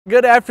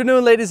Good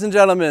afternoon, ladies and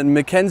gentlemen.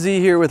 Mackenzie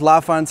here with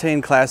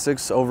Lafontaine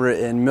Classics over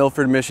in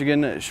Milford,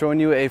 Michigan, showing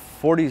you a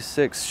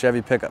 46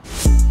 Chevy pickup.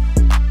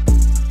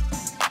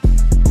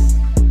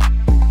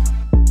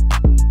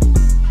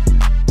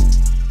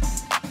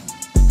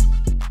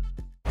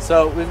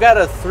 So we've got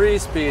a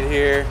 3-speed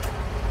here.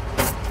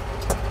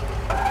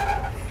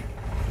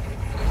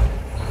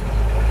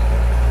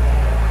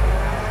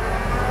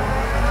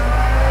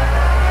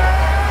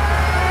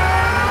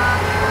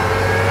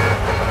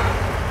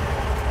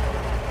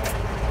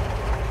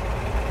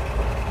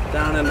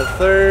 Down into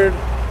third.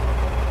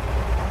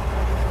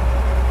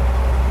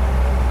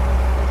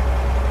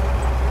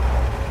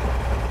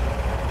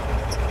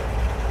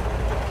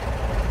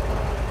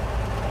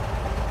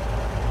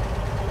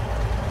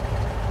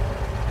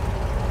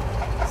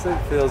 This thing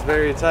feels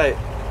very tight.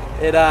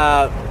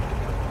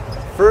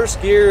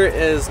 First gear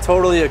is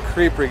totally a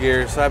creeper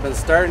gear, so I've been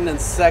starting in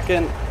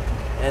second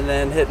and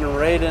then hitting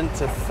right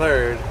into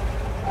third.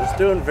 It's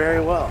doing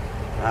very well.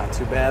 Not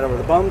too bad over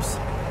the bumps.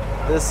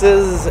 This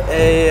is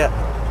a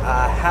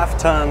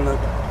half-ton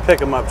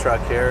pick-em-up truck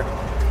here.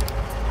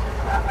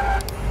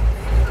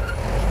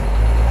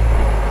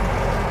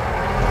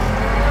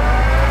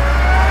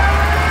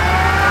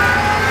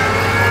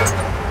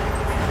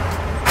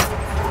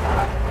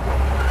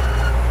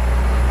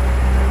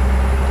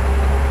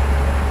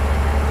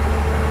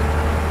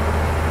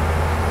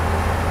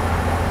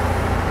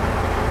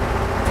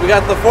 We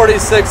got the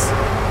 46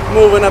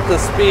 moving up the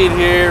speed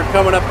here,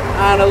 coming up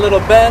on a little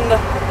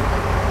bend.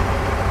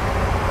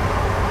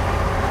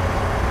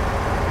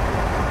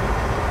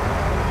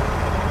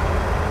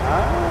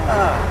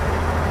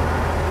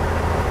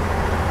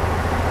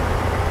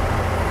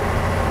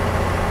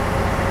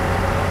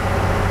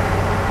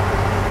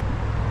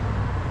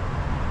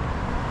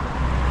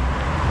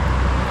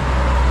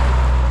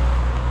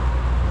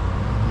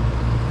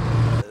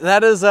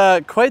 That is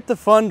quite the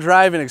fun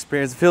driving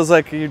experience. It feels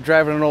like you're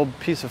driving an old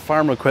piece of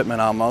farm equipment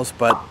almost,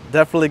 but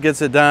definitely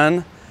gets it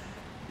done.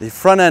 The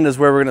front end is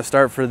where we're going to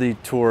start for the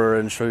tour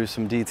and show you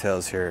some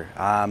details here.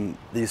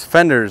 These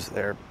fenders,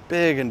 they're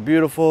big and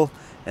beautiful,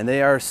 and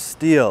they are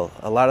steel.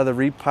 A lot of the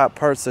repop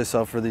parts they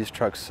sell for these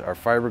trucks are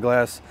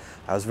fiberglass.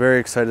 I was very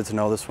excited to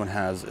know this one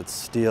has its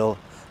steel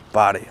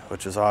body,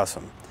 which is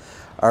awesome.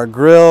 Our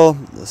grille,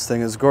 this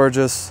thing is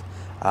gorgeous,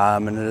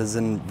 and it is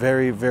in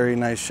very, very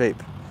nice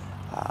shape.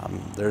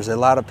 There's a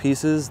lot of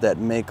pieces that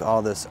make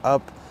all this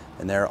up,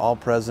 and they're all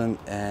present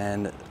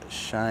and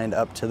shined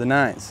up to the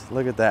nines.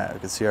 Look at that. You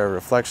can see our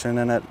reflection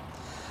in it.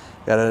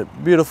 Got a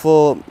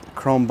beautiful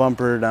chrome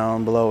bumper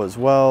down below as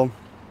well.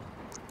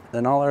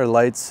 Then all our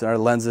lights, our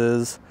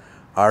lenses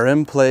are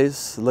in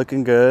place,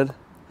 looking good,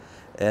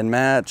 and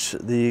match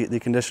the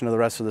condition of the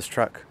rest of this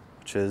truck,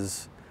 which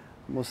is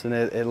almost in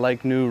a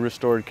like new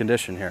restored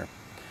condition here.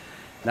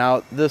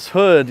 Now this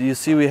hood, you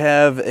see we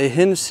have a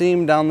hinge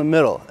seam down the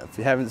middle. If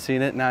you haven't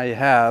seen it, now you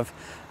have.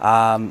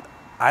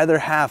 Either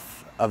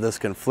half of this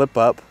can flip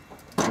up.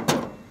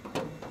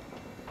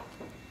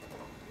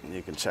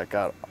 You can check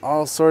out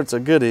all sorts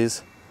of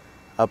goodies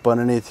up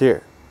underneath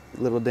here.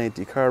 Little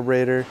dainty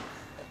carburetor,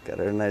 got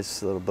our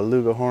nice little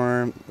beluga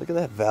horn. Look at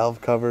that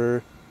valve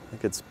cover. I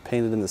think it's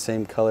painted in the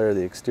same color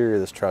the exterior of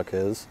this truck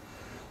is.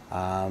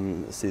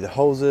 See the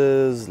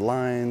hoses,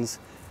 lines,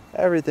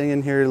 everything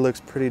in here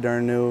looks pretty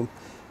darn new.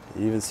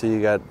 You even see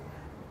you got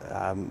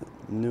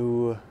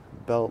new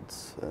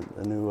belts,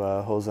 a new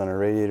hose on a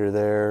radiator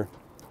there.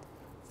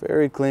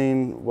 Very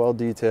clean, well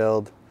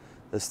detailed.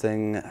 This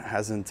thing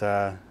hasn't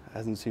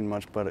seen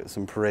much but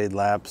some parade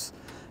laps,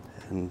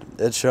 and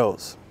it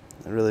shows.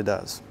 It really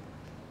does.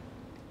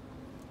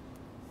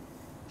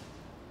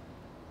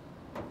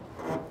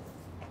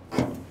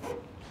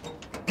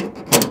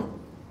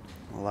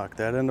 I'll lock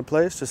that into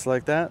place just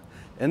like that.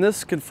 And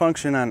this can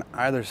function on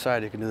either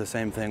side. You can do the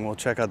same thing. We'll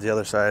check out the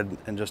other side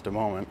in just a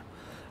moment.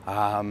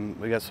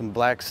 We got some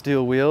black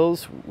steel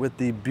wheels with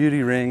the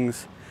beauty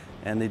rings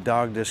and the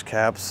dog dish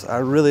caps. I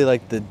really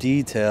like the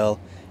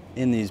detail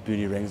in these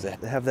beauty rings. They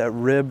have that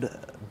ribbed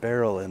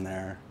barrel in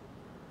there.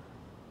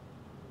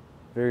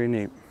 Very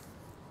neat.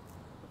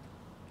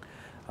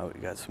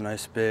 We got some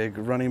nice big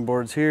running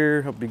boards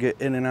here. Help you get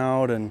in and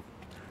out and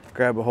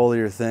grab a hold of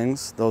your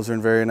things. Those are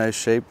in very nice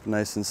shape,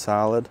 nice and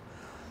solid.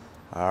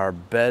 Our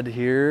bed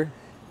here,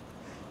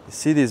 you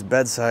see these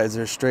bed sides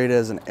are straight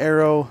as an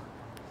arrow.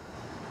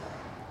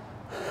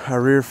 Our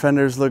rear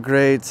fenders look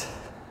great,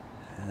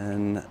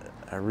 and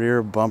our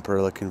rear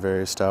bumper looking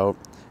very stout.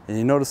 And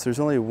you notice there's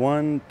only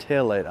one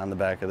taillight on the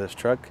back of this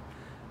truck.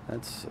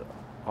 That's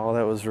all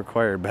that was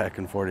required back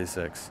in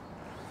 '46.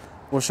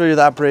 We'll show you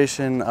the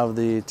operation of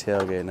the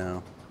tailgate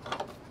now.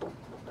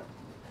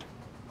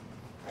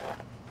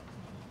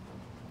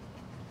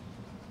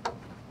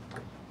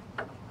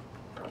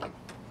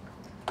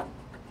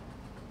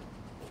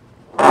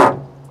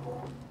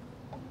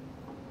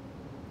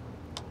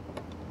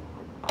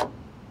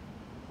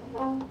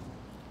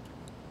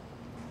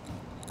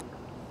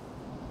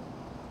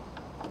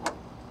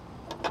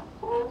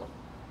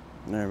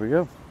 There we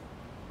go.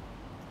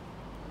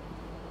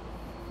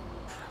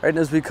 All right,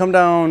 as we come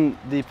down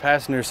the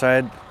passenger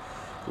side,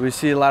 We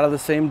see a lot of the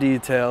same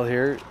detail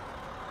here.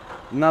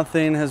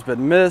 Nothing has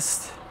been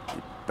missed.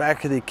 The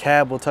back of the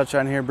cab we'll touch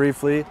on here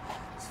briefly.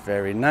 It's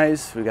very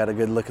nice. We got a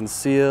good looking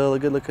seal, a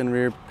good looking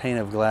rear pane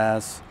of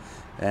glass,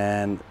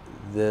 and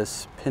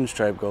this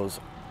pinstripe goes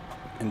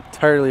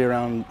entirely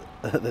around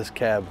this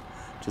cab,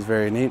 which is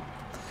very neat.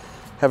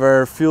 Have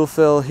our fuel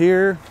fill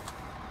here,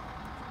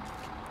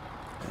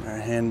 and our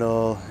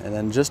handle, and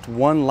then just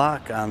one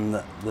lock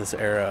on this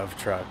era of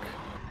truck.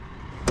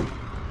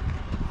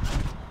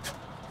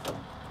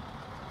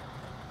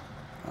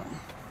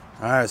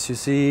 All right, so you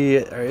see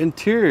our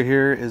interior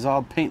here is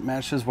all paint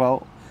matched as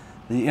well.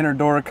 The inner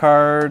door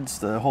cards,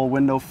 the whole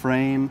window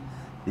frame,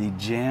 the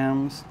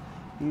jambs,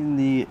 even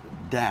the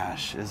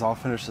dash is all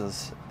finished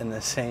in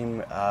the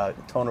same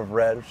tone of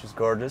red, which is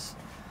gorgeous.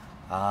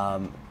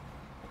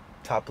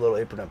 Top little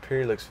apron up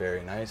here looks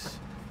very nice.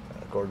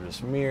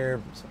 Gorgeous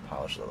mirror, some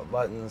polished little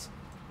buttons.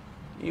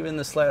 Even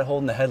the slide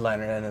holding the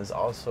headliner in has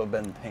also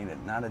been painted.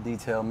 Not a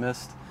detail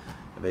missed.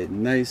 Have a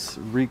nice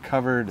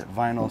recovered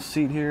vinyl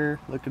seat here,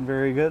 looking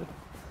very good.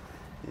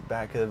 The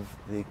back of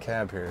the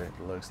cab here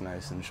looks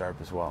nice and sharp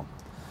as well.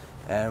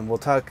 And we'll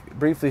talk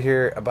briefly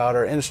here about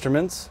our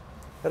instruments.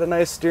 Got a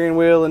nice steering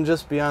wheel, and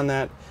just beyond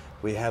that,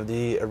 we have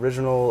the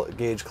original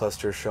gauge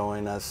cluster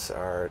showing us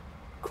our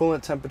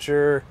coolant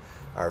temperature,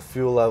 our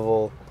fuel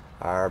level,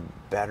 our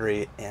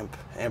battery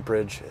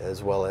amperage,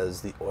 as well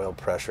as the oil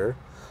pressure.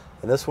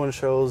 And this one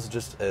shows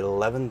just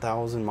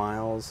 11,000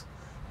 miles.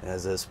 It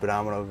has a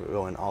speedometer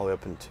going all the way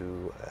up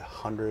into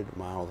 100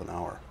 miles an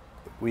hour.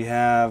 We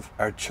have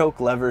our choke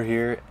lever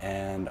here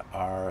and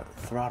our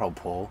throttle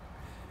pull,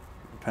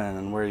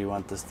 depending on where you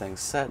want this thing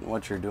set and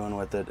what you're doing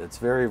with it. It's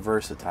very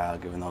versatile,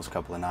 given those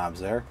couple of knobs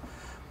there.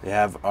 We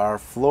have our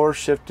floor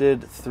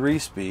shifted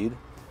 3-speed.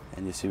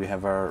 And you see we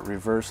have our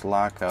reverse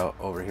lockout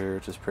over here,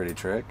 which is pretty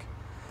trick.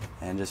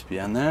 And just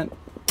beyond that,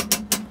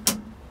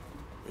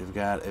 we've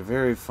got a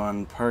very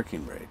fun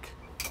parking brake.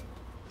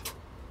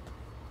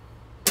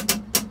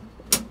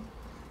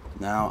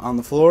 Now on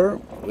the floor,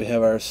 we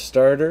have our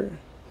starter,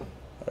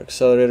 our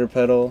accelerator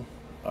pedal,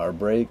 our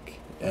brake,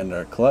 and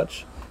our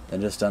clutch.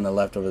 And just on the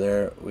left over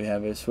there, we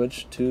have a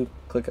switch to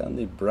click on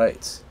the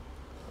brights.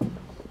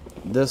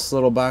 This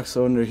little box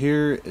under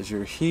here is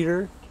your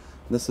heater.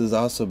 This has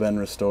also been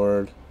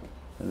restored.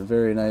 And a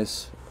very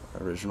nice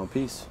original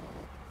piece.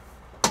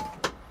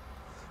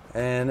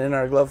 And in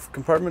our glove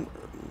compartment,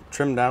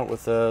 trimmed out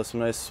with some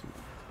nice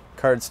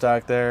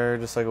cardstock there,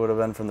 just like it would have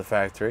been from the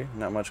factory.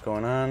 Not much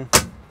going on.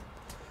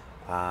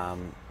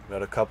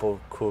 Got a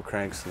couple cool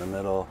cranks in the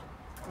middle.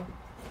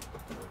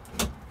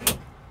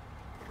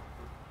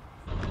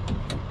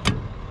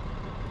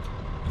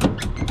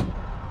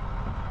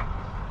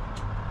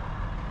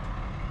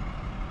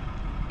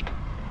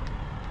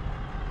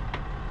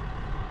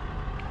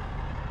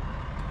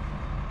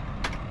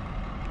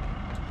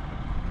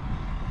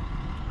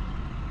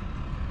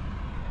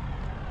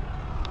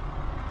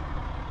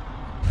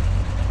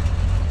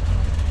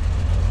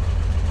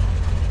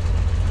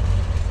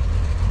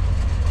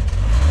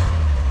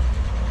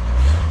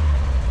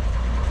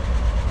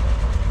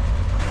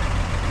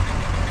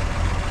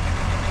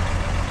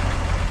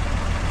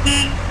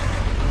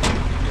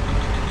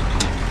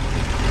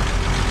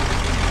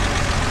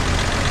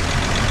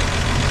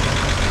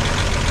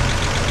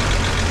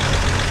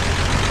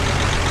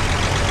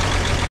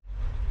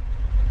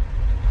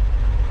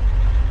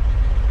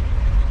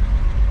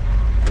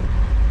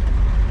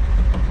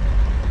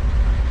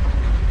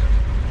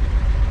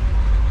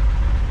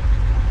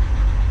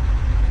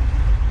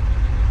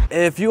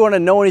 If you want to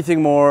know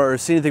anything more or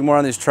see anything more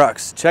on these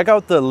trucks, check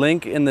out the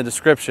link in the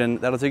description.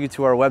 That'll take you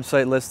to our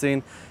website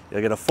listing.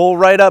 You'll get a full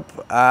write-up,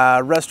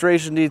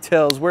 restoration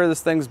details, where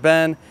this thing's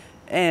been,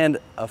 and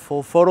a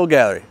full photo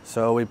gallery.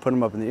 So we put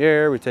them up in the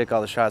air, we take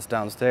all the shots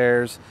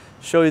downstairs,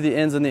 show you the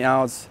ins and the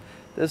outs.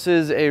 This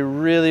is a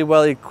really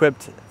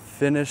well-equipped,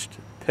 finished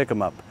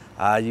pick-em-up.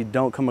 You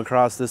don't come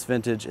across this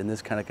vintage in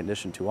this kind of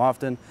condition too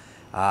often.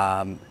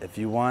 If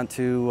you want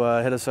to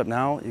hit us up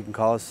now, you can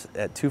call us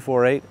at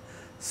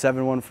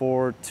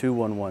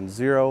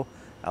 248-714-2110.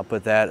 I'll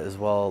put that as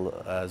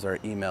well as our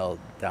email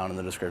down in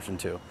the description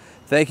too.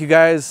 Thank you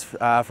guys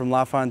from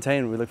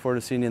Lafontaine. We look forward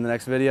to seeing you in the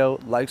next video.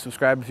 Like,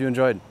 subscribe if you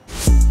enjoyed.